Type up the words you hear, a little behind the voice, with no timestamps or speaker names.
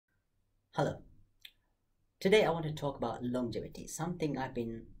Hello. Today I want to talk about longevity, something I've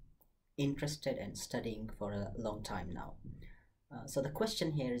been interested in studying for a long time now. So the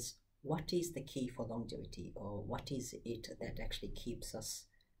question here is, what is the key for longevity, or what is it that actually keeps us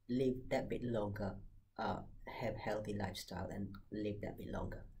live that bit longer, have healthy lifestyle and live that bit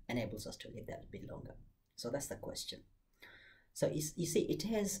longer, enables us to live that bit longer? So that's the question. So you see, it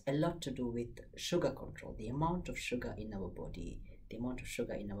has a lot to do with sugar control, the amount of sugar in our body, the amount of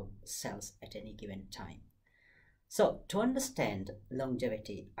sugar in our cells at any given time. So, to understand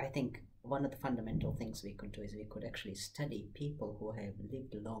longevity, I think one of the fundamental things we could do is we could actually study people who have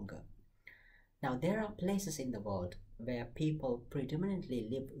lived longer. Now, there are places in the world where people predominantly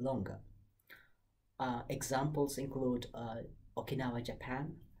live longer. Examples include Okinawa,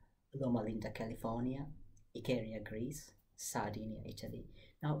 Japan, Loma Linda, California, Icaria, Greece, Sardinia, Italy.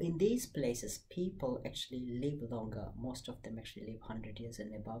 Now, in these places, people actually live longer. Most of them actually live 100 years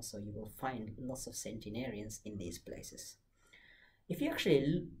and above, so you will find lots of centenarians in these places. If you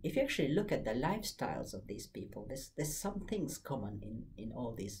actually look at the lifestyles of these people, there's some things common in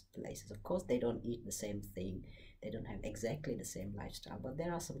all these places. Of course, they don't eat the same thing, they don't have exactly the same lifestyle, but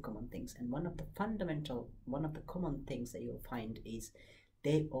there are some common things. And one of the common things that you'll find is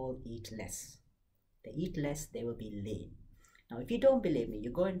they all eat less. They eat less, they will be lean. Now, if you don't believe me, you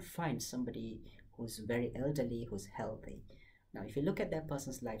go and find somebody who's very elderly, who's healthy. Now, if you look at that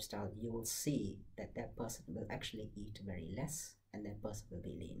person's lifestyle, you will see that that person will actually eat very less and that person will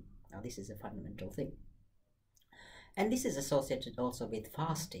be lean. Now, this is a fundamental thing. And this is associated also with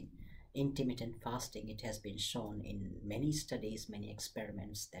fasting. Intermittent fasting, it has been shown in many studies, many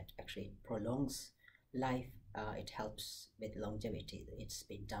experiments, that actually prolongs life. It helps with longevity. It's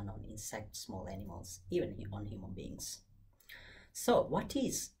been done on insects, small animals, even on human beings. So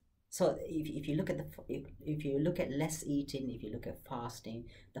if you look at if you look at less eating, if you look at fasting,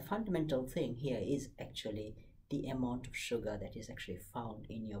 the fundamental thing here is actually the amount of sugar that is actually found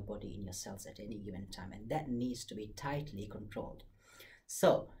in your body, in your cells at any given time, and that needs to be tightly controlled.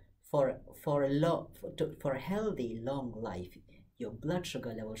 So for a healthy long life, your blood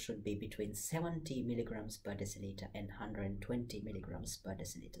sugar level should be between 70 milligrams per deciliter and 120 milligrams per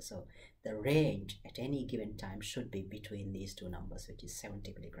deciliter. So the range at any given time should be between these two numbers, which is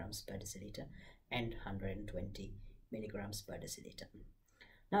 70 milligrams per deciliter and 120 milligrams per deciliter.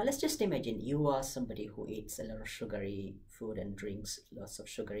 Now let's just imagine you are somebody who eats a lot of sugary food and drinks lots of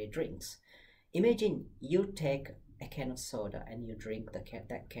sugary drinks. Imagine you take a can of soda and you drink that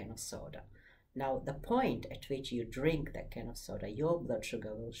can of soda. Now, the point at which you drink that can of soda, your blood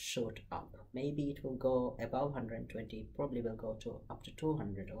sugar will shoot up. Maybe it will go above 120, probably will go to up to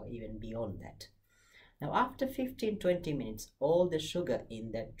 200 or even beyond that. Now, after 15-20 minutes, all the sugar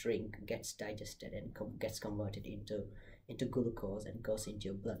in that drink gets digested and gets converted into glucose and goes into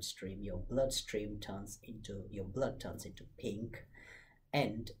your bloodstream. Your blood turns into pink,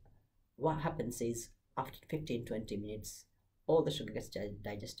 and what happens is after 15-20 minutes, all the sugar gets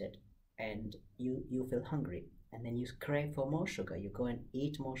digested and you feel hungry, and then you crave for more sugar. You go and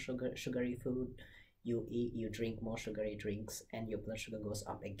eat more sugary food, you drink more sugary drinks, and your blood sugar goes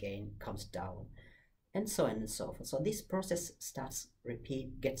up again, comes down, and so on and so forth. So this process gets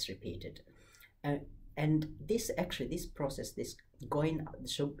repeated, and this process, this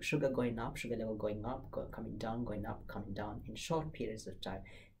sugar going up, sugar level going up, coming down, going up, coming down in short periods of time,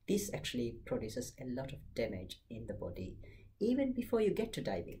 this actually produces a lot of damage in the body even before you get to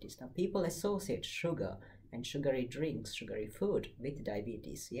diabetes. Now, people associate sugar and sugary drinks, sugary food with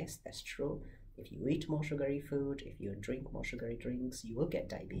diabetes. Yes, that's true. If you eat more sugary food, if you drink more sugary drinks, you will get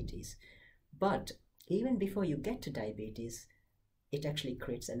diabetes. But even before you get to diabetes, it actually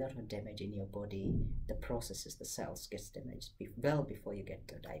creates a lot of damage in your body. The processes, the cells gets damaged well before you get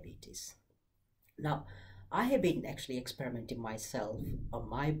to diabetes. Now, I have been actually experimenting myself on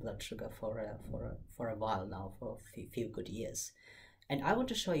my blood sugar for a while now, for a few good years. And I want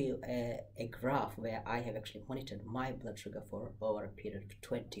to show you a graph where I have actually monitored my blood sugar for over a period of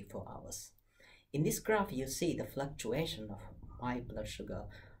 24 hours. In this graph, you see the fluctuation of my blood sugar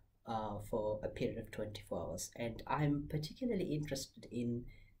for a period of 24 hours. And I'm particularly interested in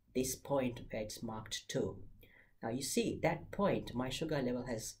this point where it's marked 2. Now you see that point, my sugar level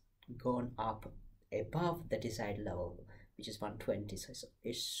has gone up above the desired level, which is 120, so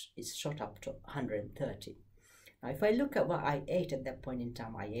it's shot up to 130. Now, if I look at what I ate at that point in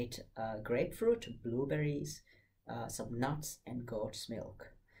time, I ate grapefruit, blueberries, some nuts, and goat's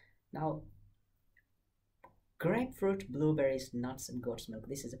milk. Now, grapefruit, blueberries, nuts, and goat's milk,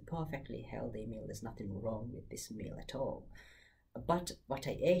 this is a perfectly healthy meal. There's nothing wrong with this meal at all. But what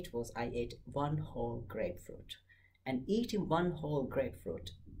I ate one whole grapefruit. And eating one whole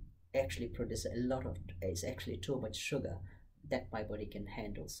grapefruit actually produce a lot of, it's actually too much sugar that my body can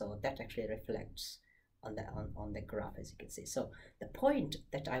handle. So that actually reflects on the graph, as you can see. So the point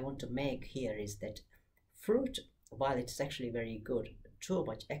that I want to make here is that fruit, while it's actually very good, too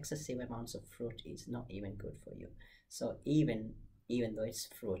much excessive amounts of fruit is not even good for you. So even though it's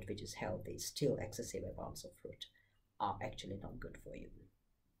fruit which is healthy, still excessive amounts of fruit are actually not good for you.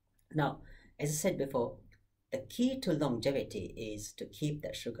 Now, as I said before, the key to longevity is to keep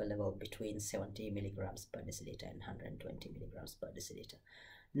that sugar level between 70 milligrams per deciliter and 120 milligrams per deciliter.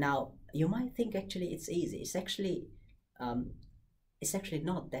 Now, you might think actually it's easy. It's actually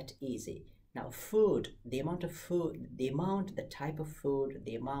not that easy. Now, food, the amount of food, the type of food,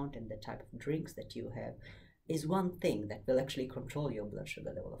 the amount and the type of drinks that you have is one thing that will actually control your blood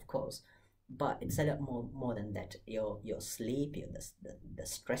sugar level, of course. But it's a lot more than that. Your sleep, the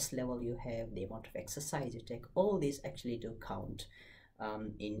stress level you have, the amount of exercise you take, all these actually do count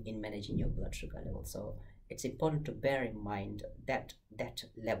in managing your blood sugar level. So it's important to bear in mind that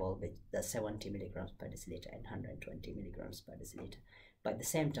level with the 70 milligrams per deciliter and 120 milligrams per deciliter. But at the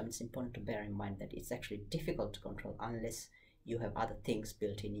same time, it's important to bear in mind that it's actually difficult to control unless you have other things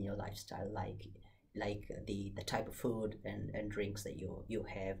built in your lifestyle, like the type of food and drinks that you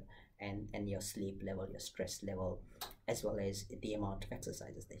have, and your sleep level, your stress level, as well as the amount of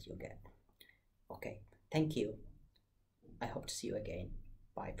exercises that you get. Okay, thank you. I hope to see you again.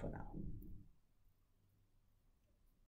 Bye for now.